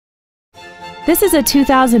This is a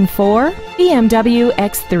 2004 BMW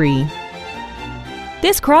X3.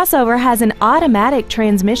 This crossover has an automatic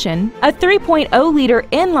transmission, a 3.0-liter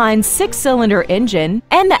inline 6-cylinder engine,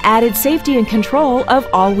 and the added safety and control of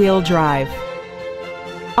all-wheel drive.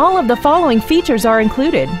 All of the following features are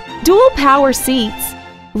included: dual power seats,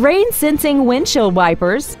 rain-sensing windshield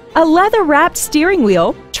wipers, a leather-wrapped steering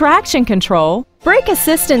wheel, traction control, brake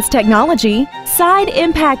assistance technology, side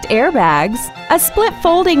impact airbags, a split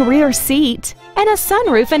folding rear seat, and a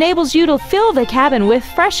sunroof enables you to fill the cabin with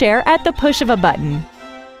fresh air at the push of a button.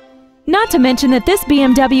 Not to mention that this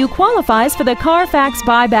BMW qualifies for the Carfax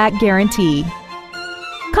buyback guarantee.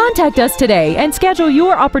 Contact us today and schedule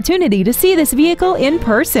your opportunity to see this vehicle in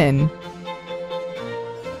person.